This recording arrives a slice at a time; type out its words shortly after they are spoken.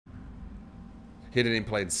Hidden in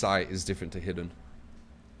plain sight is different to hidden.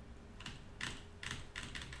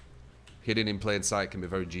 Hidden in plain sight can be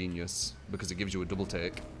very genius because it gives you a double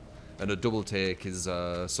take. And a double take is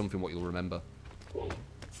something what you'll remember.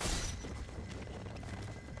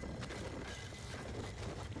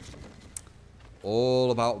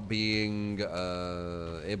 All about being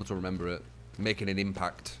able to remember it. Making an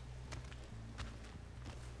impact.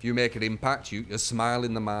 If you make an impact, a smile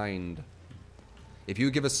in the mind. If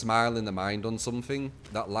you give a smile in the mind on something,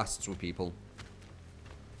 that lasts with people.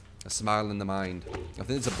 A smile in the mind. I think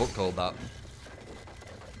there's a book called that.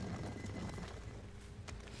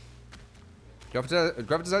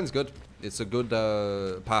 Graphic design is good. It's a good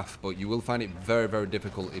path, but you will find it very, very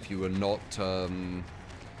difficult if you are not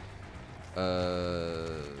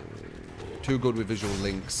too good with visual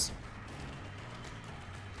links.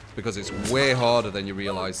 Because it's way harder than you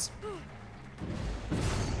realize.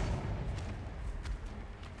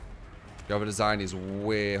 Graphic design is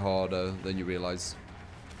way harder than you realize.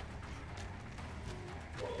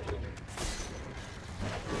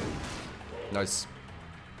 Nice.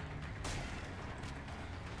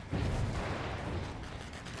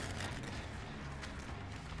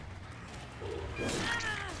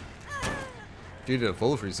 You did a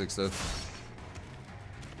full 360.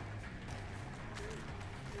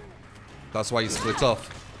 That's why you split off.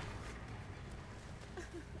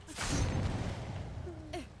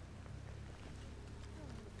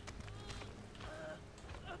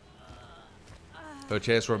 Her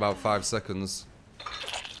chase for about 5 seconds.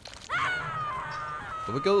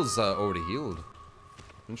 But the girl's already healed.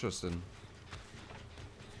 Interesting.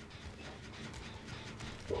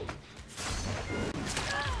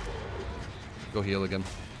 Go heal again.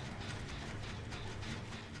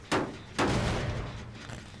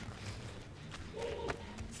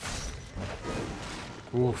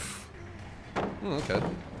 Oof. Oh, okay.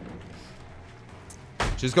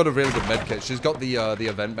 She's got a really good med kit. She's got the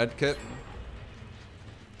event med kit.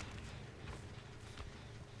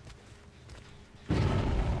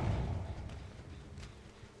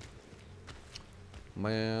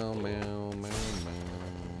 Meow, meow, meow, meow.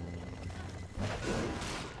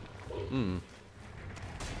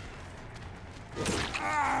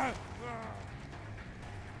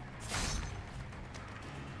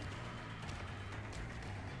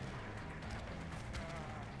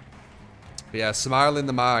 Yeah, smile in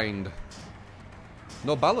the mind.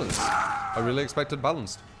 No balance. I really expected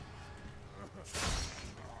balanced.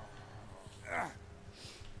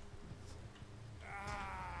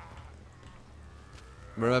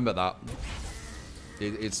 Remember that.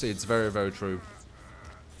 It's very, very true.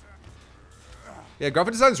 Yeah,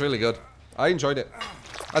 graphic design's really good. I enjoyed it.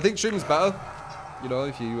 I think streaming's better. You know,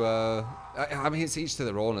 if you... I mean, it's each to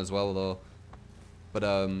their own as well, though. But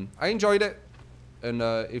I enjoyed it. And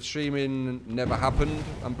if streaming never happened,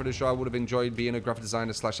 I'm pretty sure I would have enjoyed being a graphic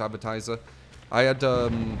designer / advertiser. I had...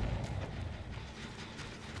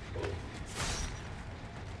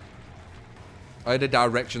 I had a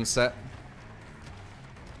direction set.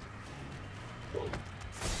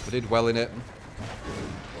 I did well in it.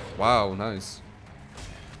 Wow, nice.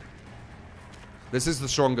 This is the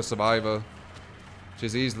strongest survivor.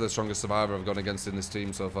 She's easily the strongest survivor I've gone against in this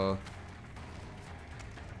team so far.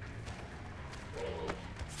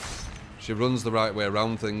 She runs the right way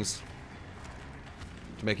around things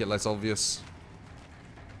to make it less obvious.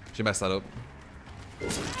 She messed that up.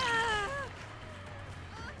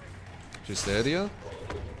 She stayed here.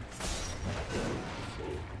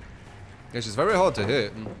 Yeah, she's very hard to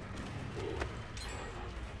hit.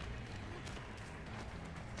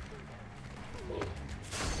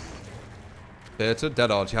 Beta? Dead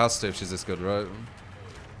hard. She has to if she's this good, right?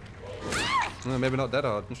 No, maybe not dead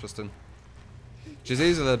hard. Interesting. She's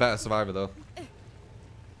easily the better survivor, though.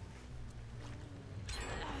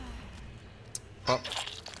 Pop.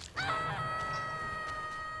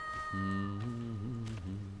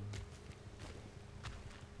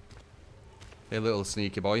 Hey, little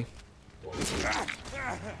sneaky boy.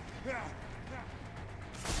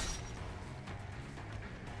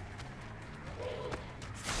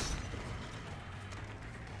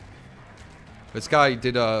 This guy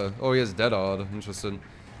did oh, he has dead hard. Interesting.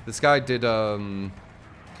 This guy did a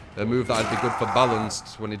move that'd be good for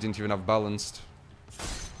balanced when he didn't even have balanced.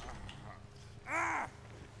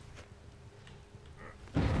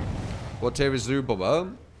 What tier is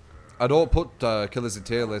Zuboba? I don't put killers in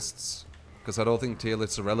tier lists because I don't think tier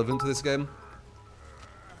lists are relevant to this game.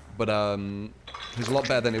 But he's a lot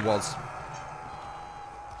better than he was.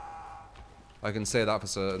 I can say that for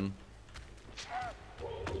certain.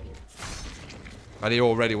 And he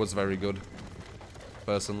already was very good,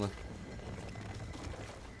 personally.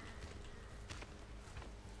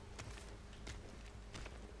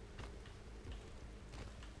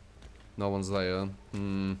 No one's there.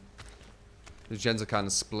 The gens are kind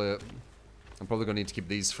of split. I'm probably going to need to keep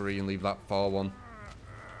these 3 and leave that far one.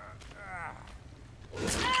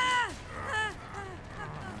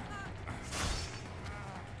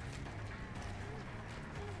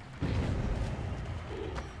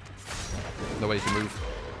 No way you can move.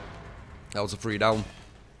 That was a 3 down.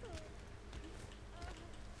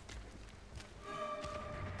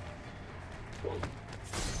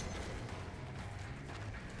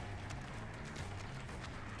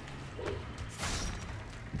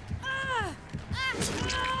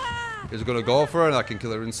 He's gonna go for her and I can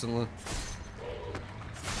kill her instantly.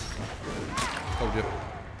 Told you.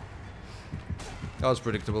 That was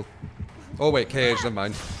predictable. Oh wait, cage, never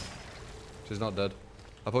mind. She's not dead.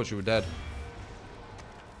 I thought she was dead.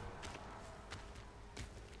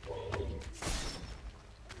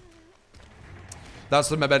 That's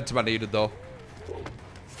the momentum I needed though.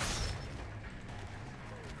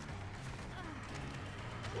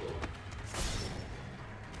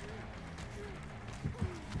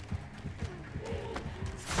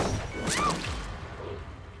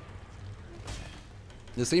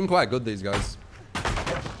 They seem quite good, these guys.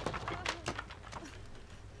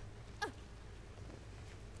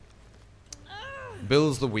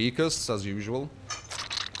 Bill's the weakest, as usual.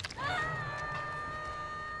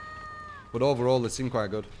 But overall, they seem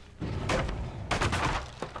quite good.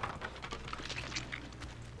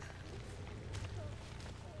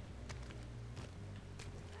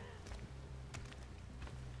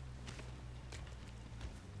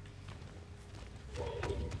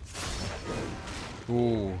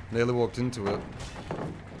 Ooh, nearly walked into it.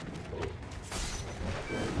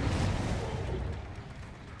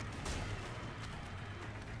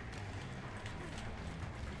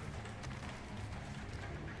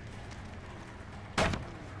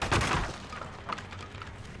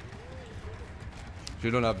 You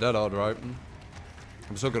don't have dead hard, right?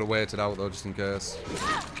 I'm still gonna wait it out though, just in case.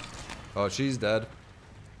 Oh, she's dead.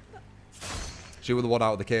 She was the one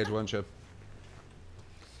out of the cage, weren't she?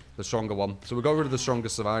 The stronger one. So we got rid of the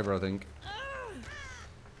strongest survivor, I think.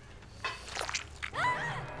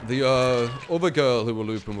 The other girl who were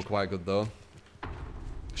looping were quite good though.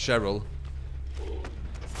 Cheryl.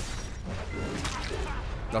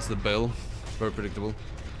 That's the Bill. Very predictable.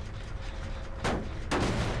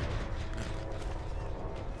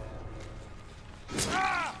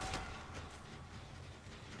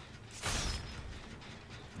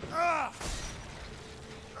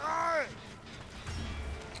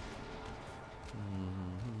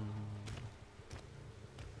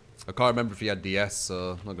 I can't remember if he had DS,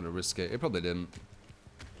 so I'm not going to risk it. He probably didn't.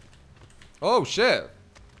 Oh, shit!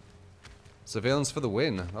 Surveillance for the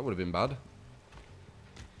win. That would have been bad.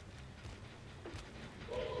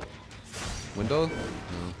 Window? No.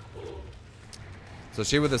 So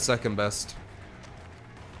she was the second best.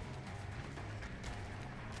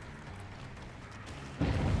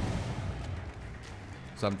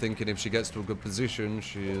 So I'm thinking if she gets to a good position,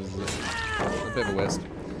 she is a bit of a waste.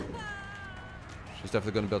 She's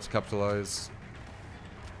definitely going to be able to capitalize.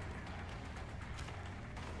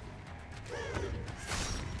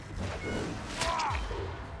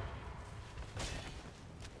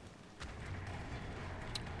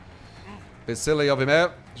 Bit silly of him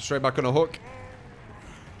out. Straight back on a hook.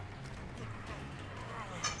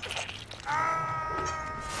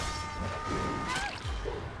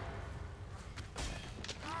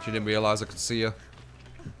 She didn't realise I could see her.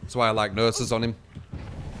 That's why I like nurses on him.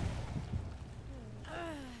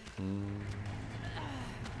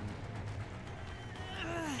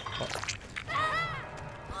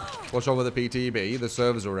 What's wrong with the PTB? The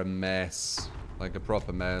servers are a mess. Like a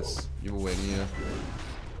proper mess. You will win here.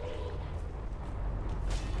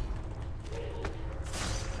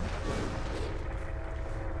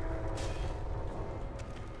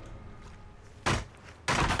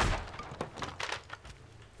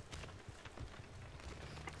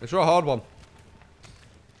 It's a hard one.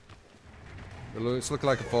 It's looking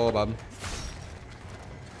like a 4-man.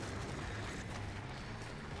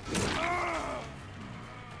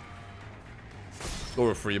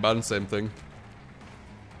 Or a 3-man, same thing.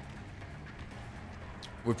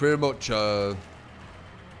 We're pretty much a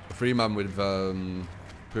 3-man with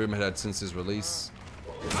Pyramid Head since his release.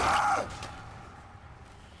 I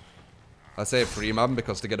say a 3-man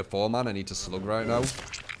because to get a 4-man I need to slug right now.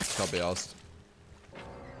 Can't be arsed.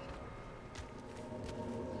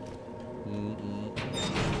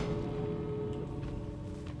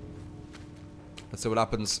 Let's see what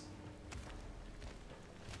happens.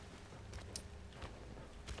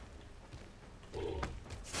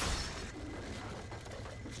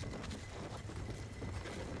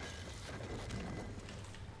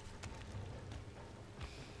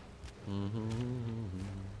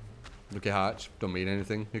 Lucky Hatch, don't mean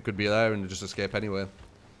anything. It could be there and just escape anyway.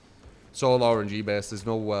 It's all RNG based, there's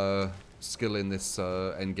no skill in this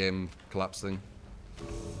endgame collapse thing.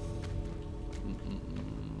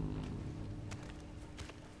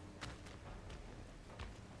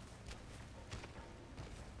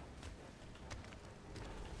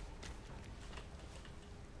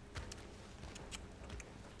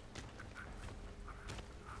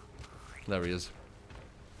 There he is.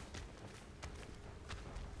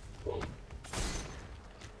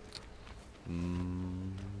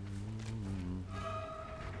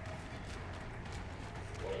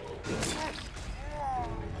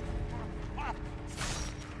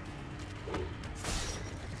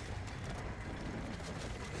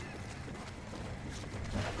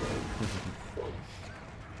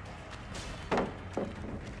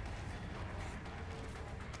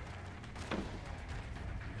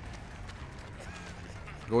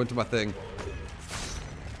 Go into my thing.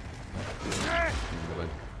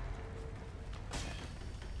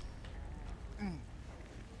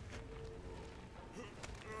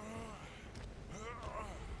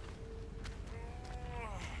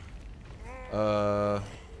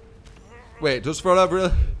 Wait, does Front have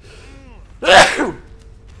really...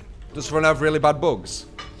 does Front have really bad bugs?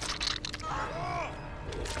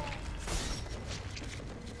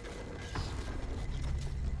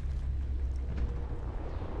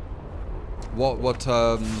 What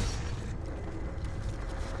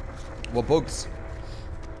bugs?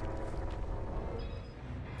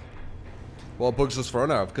 What bugs does For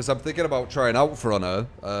Honor have? Because I'm thinking about trying out For Honor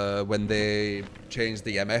when they change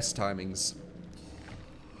the MS timings.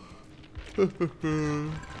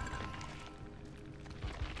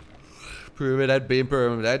 Pyramid Head being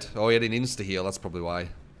Pyramid Head. Oh, he had an insta-heal, that's probably why.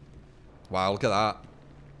 Wow, look at that.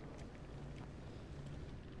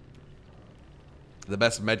 The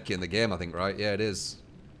best medkit in the game, I think, right? Yeah, it is.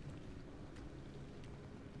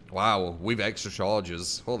 Wow, with extra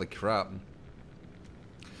charges. Holy crap.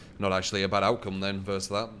 Not actually a bad outcome then versus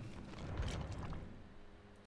that.